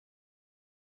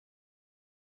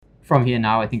from here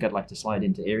now, I think I'd like to slide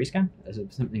into Airyscan as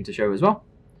something to show as well.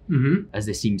 As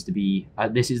this seems to be,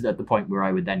 this is at the point where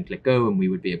I would then click go and we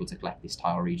would be able to collect this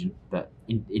tile region. But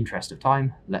in interest of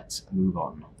time, let's move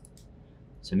on.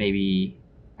 So maybe,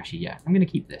 actually, yeah, I'm going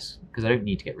to keep this because I don't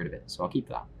need to get rid of it. So I'll keep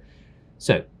that.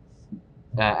 So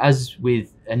as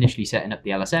with initially setting up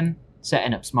the LSM,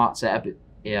 setting up Smart Setup,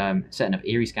 setting up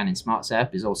Airyscan in Smart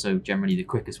Setup is also generally the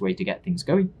quickest way to get things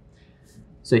going.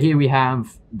 So here we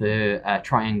have the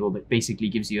triangle that basically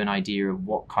gives you an idea of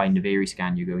what kind of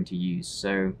Airyscan you're going to use.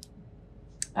 So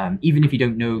even if you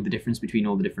don't know the difference between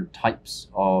all the different types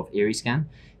of Airyscan,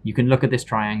 you can look at this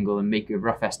triangle and make a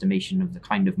rough estimation of the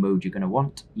kind of mode you're going to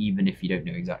want, even if you don't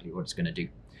know exactly what it's going to do.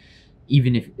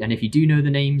 If you do know the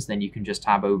names, then you can just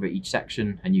tab over each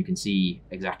section and you can see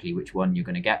exactly which one you're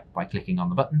going to get by clicking on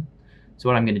the button. So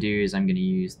what I'm going to do is I'm going to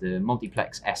use the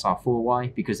Multiplex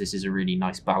SR4Y because this is a really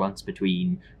nice balance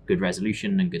between good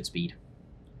resolution and good speed.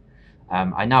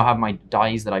 I now have my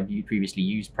dies that I've previously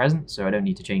used present, so I don't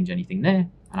need to change anything there.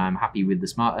 And I'm happy with the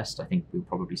smartest. I think we'll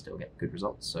probably still get good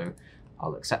results, so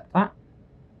I'll accept that.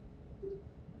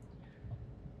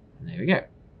 And there we go.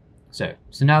 So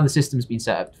now the system's been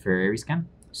set up for Airyscan.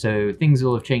 So things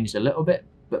will have changed a little bit,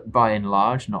 but by and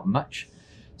large, not much.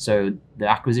 So the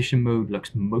acquisition mode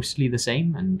looks mostly the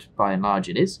same, and by and large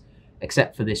it is,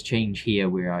 except for this change here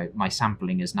where my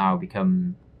sampling has now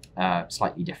become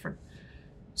slightly different.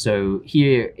 So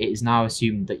here it is now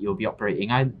assumed that you'll be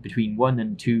operating either between 1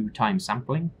 and 2 times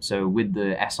sampling. So with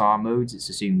the SR modes, it's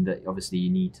assumed that obviously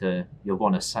you'll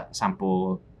want to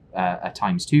sample at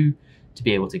 ×2 to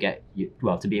be able to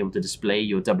to display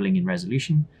your doubling in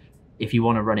resolution. If you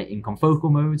want to run it in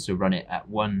confocal mode, so run it at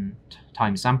 1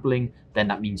 time sampling, then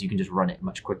that means you can just run it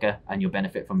much quicker and you'll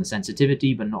benefit from the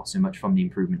sensitivity, but not so much from the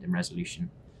improvement in resolution.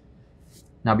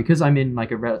 Now, because I'm in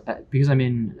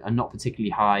a not particularly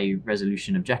high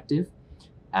resolution objective,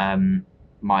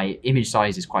 my image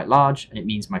size is quite large, and it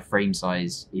means my frame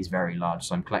size is very large.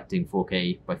 So I'm collecting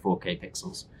 4K by 4K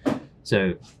pixels.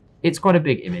 So it's quite a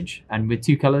big image, and with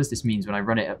 2 colors, this means when I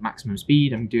run it at maximum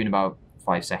speed, I'm doing about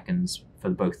 5 seconds for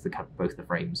both the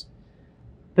frames.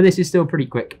 But this is still pretty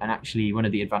quick, and actually one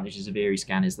of the advantages of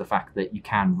Airyscan is the fact that you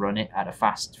can run it at a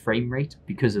fast frame rate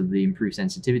because of the improved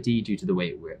sensitivity due to the way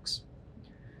it works.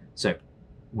 So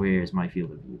where's my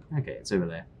field of view? Okay, it's over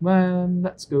there. Well,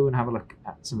 let's go and have a look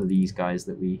at some of these guys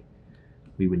that we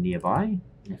were nearby.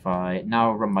 If I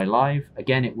now run my live,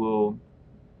 again,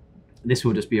 this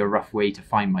will just be a rough way to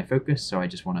find my focus. So I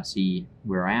just want to see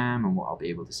where I am and what I'll be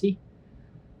able to see.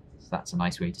 So that's a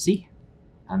nice way to see.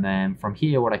 And then from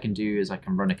here, what I can do is I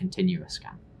can run a continuous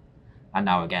scan. And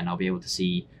now again, I'll be able to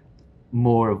see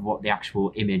more of what the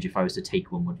actual image, if I was to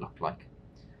take one, would look like.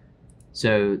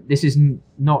 So this is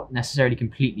not necessarily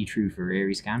completely true for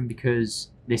Airyscan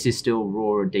because this is still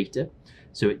raw data.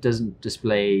 So it doesn't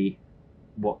display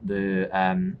what the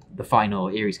final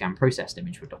Airyscan processed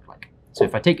image would look like. So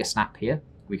if I take a snap here,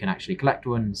 we can actually collect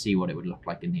one and see what it would look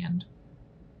like in the end.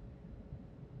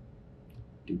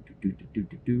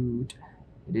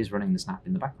 It is running the snap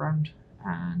in the background,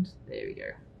 and there we go.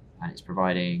 And it's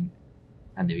providing,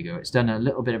 and there we go. It's done a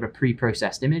little bit of a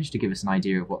pre-processed image to give us an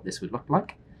idea of what this would look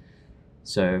like.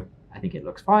 So I think it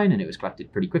looks fine, and it was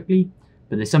collected pretty quickly.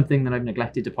 But there's something that I've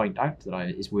neglected to point out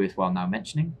that is worthwhile now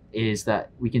mentioning, is that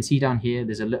we can see down here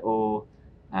there's a little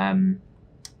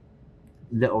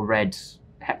red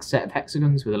set of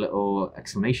hexagons with a little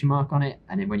exclamation mark on it,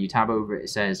 and then when you tab over it, it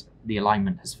says the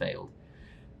alignment has failed.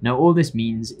 Now all this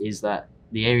means is that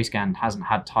the Airyscan hasn't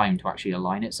had time to actually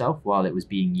align itself while it was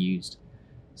being used.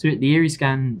 So the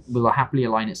Airyscan will happily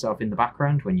align itself in the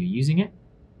background when you're using it.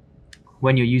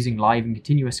 When you're using live and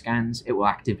continuous scans, it will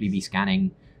actively be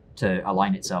scanning to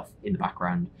align itself in the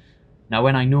background. Now,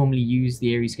 when I normally use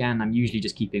the Airyscan, I'm usually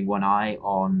just keeping one eye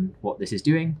on what this is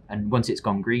doing. And once it's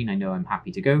gone green, I know I'm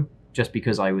happy to go. Just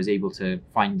because I was able to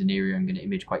find an area I'm going to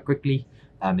image quite quickly,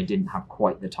 it didn't have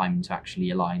quite the time to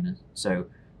actually align. So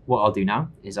what I'll do now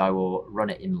is I will run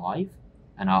it in live,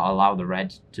 and I'll allow the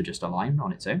red to just align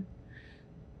on its own.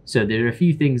 So there are a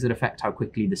few things that affect how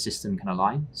quickly the system can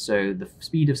align. So the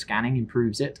speed of scanning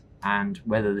improves it, and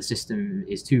whether the system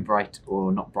is too bright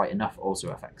or not bright enough also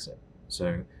affects it.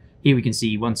 So here we can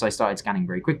see once I started scanning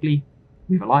very quickly,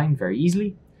 we've aligned very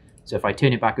easily. So if I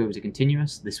turn it back over to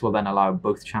continuous, this will then allow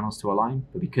both channels to align,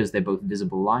 but because they're both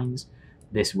visible lines,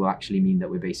 this will actually mean that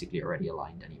we're basically already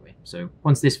aligned anyway. So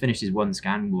once this finishes one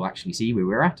scan, we'll actually see where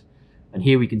we're at. And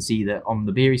here we can see that on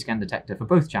the Airyscan detector for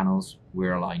both channels,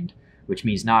 we're aligned, which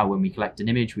means now when we collect an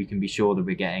image, we can be sure that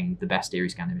we're getting the best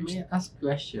Airyscan image. May I ask a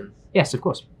question? Yes, of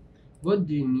course. What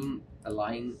do you mean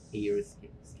align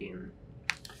Airyscan?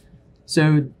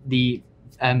 So the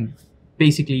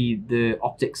Basically, the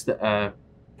optics that are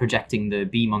projecting the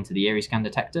beam onto the Airyscan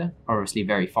detector are obviously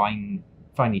very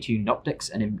finely tuned optics,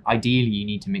 and ideally you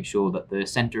need to make sure that the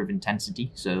center of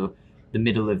intensity, so the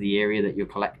middle of the area that you're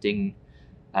collecting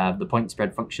the point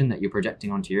spread function that you're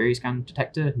projecting onto your Airyscan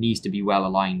detector, needs to be well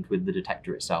aligned with the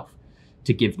detector itself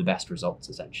to give the best results,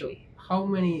 essentially. So how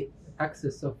many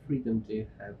axes of freedom do you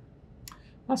have?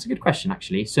 That's a good question,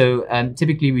 actually. So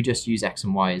typically we just use X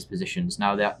and Y as positions.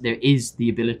 Now there is the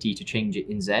ability to change it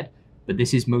in Z, but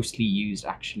this is mostly used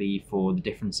actually for the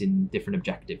difference in different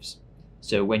objectives.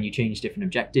 So when you change different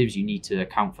objectives, you need to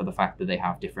account for the fact that they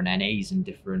have different NAs and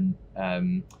different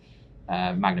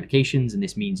magnifications, and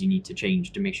this means you need to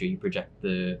change to make sure you project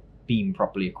the beam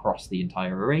properly across the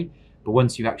entire array. But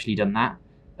once you've actually done that,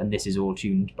 and this is all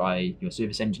tuned by your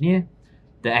service engineer,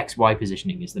 the XY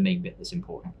positioning is the main bit that's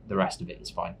important. The rest of it is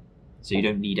fine. So you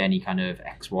don't need any kind of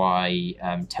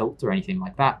XY tilt or anything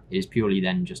like that. It is purely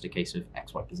then just a case of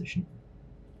XY position.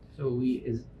 So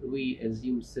we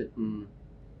assume certain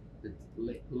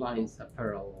lines are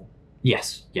parallel.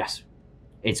 Yes, yes.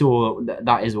 It's all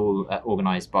that is all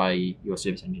organized by your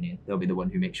service engineer. They'll be the one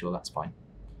who makes sure that's fine.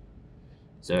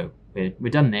 So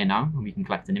we're done there now, and we can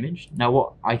collect an image. Now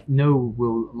what I know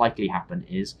will likely happen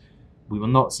is we will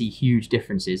not see huge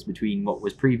differences between what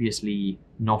was previously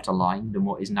not aligned and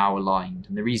what is now aligned.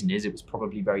 And the reason is it was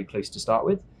probably very close to start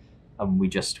with, and we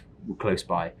just were close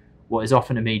by. What is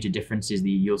often a major difference is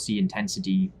you'll see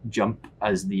intensity jump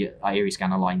as the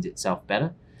Airyscan aligns itself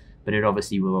better, but it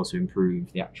obviously will also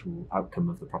improve the actual outcome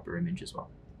of the proper image as well.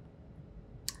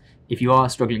 If you are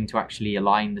struggling to actually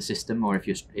align the system, or if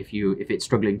it's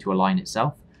struggling to align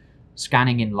itself,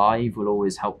 scanning in live will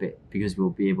always help it, because we'll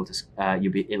be able to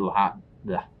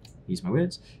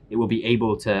it will be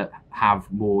able to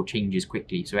have more changes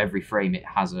quickly. So every frame it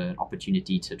has an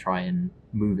opportunity to try and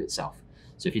move itself.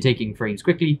 So if you're taking frames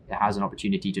quickly, it has an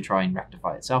opportunity to try and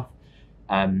rectify itself.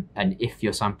 And if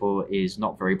your sample is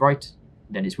not very bright,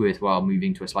 then it's worthwhile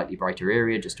moving to a slightly brighter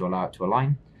area just to allow it to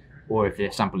align. Or if the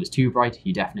sample is too bright,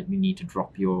 you definitely need to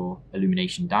drop your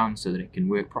illumination down so that it can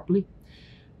work properly.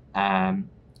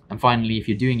 And finally, if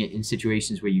you're doing it in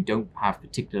situations where you don't have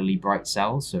particularly bright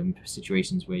cells, so in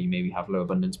situations where you maybe have low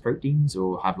abundance proteins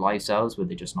or have live cells where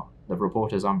the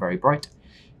reporters aren't very bright,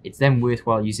 it's then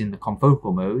worthwhile using the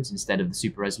confocal modes instead of the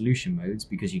super resolution modes,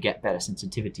 because you get better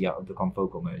sensitivity out of the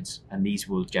confocal modes, and these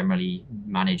will generally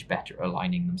manage better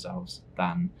aligning themselves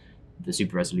than the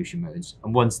super resolution modes.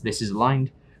 And once this is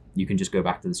aligned, you can just go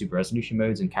back to the super resolution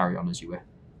modes and carry on as you were.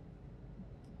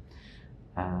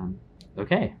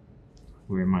 Okay.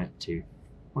 Where am I up to?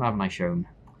 What haven't I shown?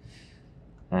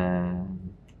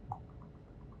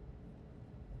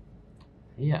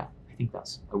 Yeah, I think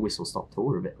that's a whistle-stop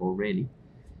tour of it all, really.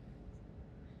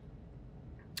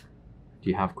 Do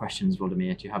you have questions,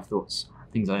 Vladimir? Do you have thoughts?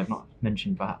 Things I have not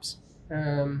mentioned, perhaps?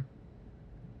 I'm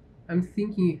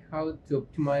thinking how to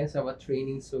optimize our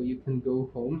training so you can go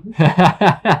home.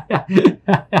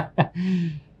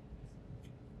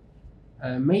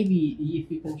 Maybe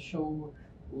if you can show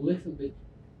a little bit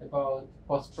about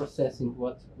post-processing,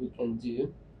 what we can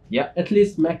do. Yeah. At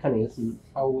least mechanism,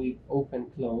 how we open,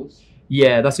 close.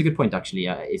 Yeah, that's a good point, actually.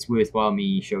 It's worthwhile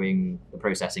me showing the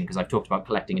processing, because I've talked about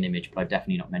collecting an image, but I've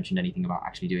definitely not mentioned anything about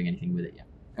actually doing anything with it yet.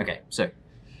 Okay, so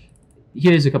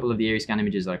here's a couple of the Airyscan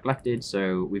images that I collected.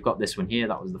 So we've got this one here.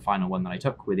 That was the final one that I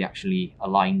took with the actually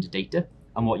aligned data.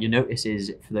 And what you notice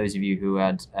is, for those of you who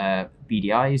had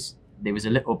BDIs, there was a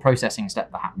little processing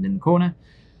step that happened in the corner.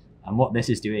 And what this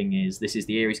is doing is, this is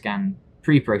the Airyscan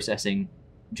pre-processing,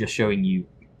 just showing you,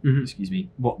 excuse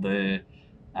me, what the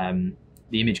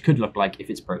image could look like if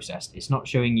it's processed. It's not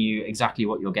showing you exactly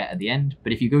what you'll get at the end,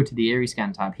 but if you go to the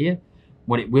Airyscan tab here,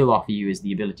 what it will offer you is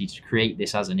the ability to create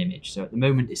this as an image. So at the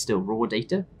moment it's still raw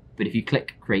data, but if you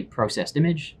click create processed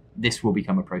image, this will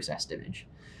become a processed image.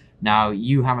 Now,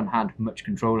 you haven't had much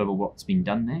control over what's been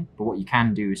done there, but what you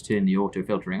can do is turn the auto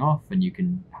filtering off, and you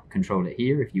can control it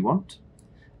here if you want.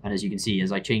 And as you can see,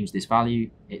 as I change this value,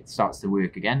 it starts to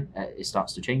work again. It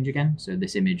starts to change again. So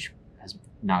this image has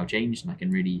now changed, and I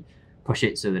can really push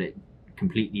it so that it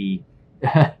completely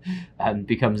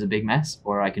becomes a big mess,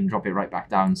 or I can drop it right back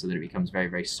down so that it becomes very,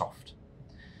 very soft.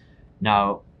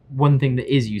 Now, one thing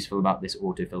that is useful about this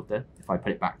auto filter, if I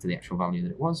put it back to the actual value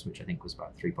that it was, which I think was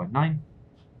about 3.9,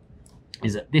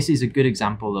 is that this is a good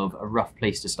example of a rough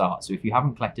place to start. So if you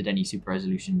haven't collected any super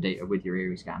resolution data with your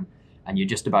Airyscan, and you're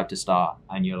just about to start,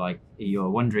 and you're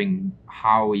wondering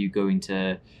how are you going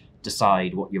to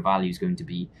decide what your value is going to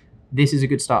be, this is a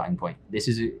good starting point.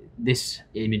 This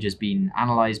image has been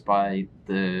analyzed by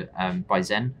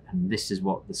Zen, and this is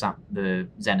what the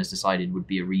Zen has decided would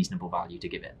be a reasonable value to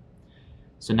give it.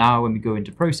 So now when we go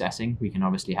into processing, we can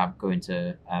obviously go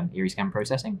into Airyscan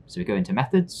processing. So we go into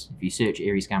methods. If you search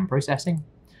Airyscan processing,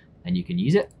 then you can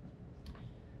use it.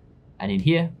 And in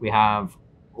here we have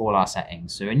all our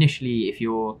settings. So initially, if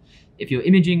you're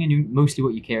imaging and mostly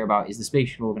what you care about is the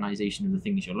spatial organization of the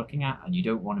things you're looking at, and you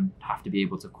don't want to have to be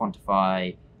able to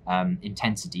quantify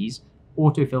intensities,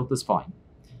 auto filter's fine.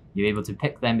 You're able to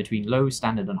pick them between low,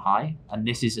 standard, and high, and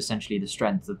this is essentially the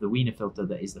strength of the Wiener filter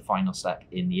that is the final step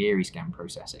in the Airyscan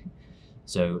processing.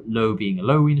 So low being a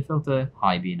low Wiener filter,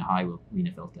 high being a high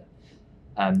Wiener filter.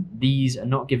 These are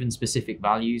not given specific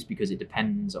values because it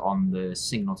depends on the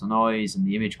signal to noise and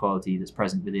the image quality that's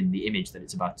present within the image that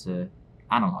it's about to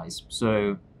analyze.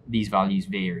 So these values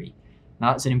vary.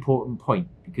 Now that's an important point,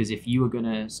 because if you are going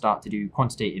to start to do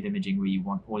quantitative imaging where you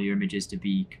want all your images to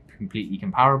be completely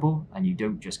comparable and you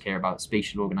don't just care about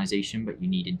spatial organization but you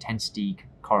need intensity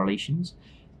correlations,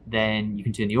 then you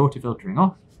can turn the auto filtering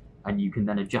off and you can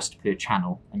then adjust per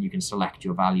channel and you can select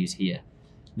your values here.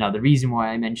 Now the reason why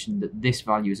I mentioned that this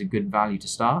value is a good value to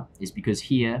start is because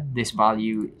here this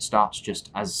value starts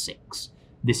just as 6.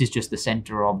 This is just the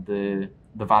center of the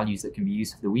values that can be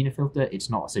used for the Wiener filter. It's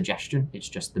not a suggestion, it's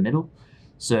just the middle.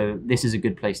 So this is a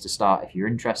good place to start if you're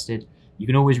interested. You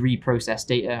can always reprocess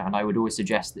data, and I would always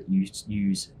suggest that you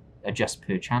use adjust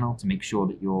per channel to make sure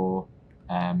that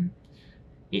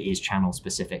it is channel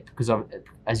specific, because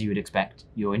as you would expect,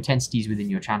 your intensities within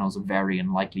your channels are very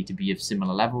unlikely to be of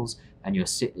similar levels, and your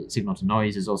signal to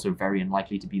noise is also very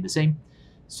unlikely to be the same.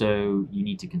 So you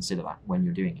need to consider that when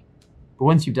you're doing it. But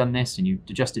once you've done this and you've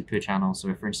adjusted per channel,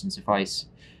 so for instance, if I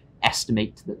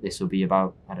estimate that this will be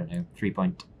about, I don't know,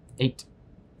 3.8,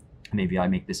 maybe I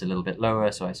make this a little bit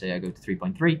lower, so I say I go to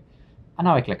 3.3, and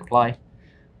now I click apply.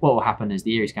 What will happen is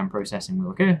the Airyscan processing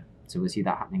will occur, so we'll see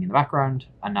that happening in the background,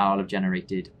 and now I'll have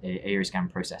generated a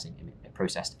Airyscan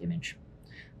processed image.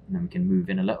 And then we can move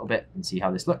in a little bit and see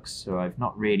how this looks. So I've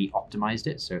not really optimized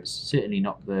it, so it's certainly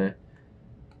not the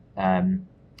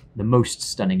most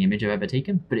stunning image I've ever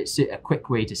taken, but it's a quick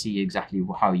way to see exactly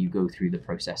how you go through the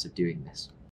process of doing this.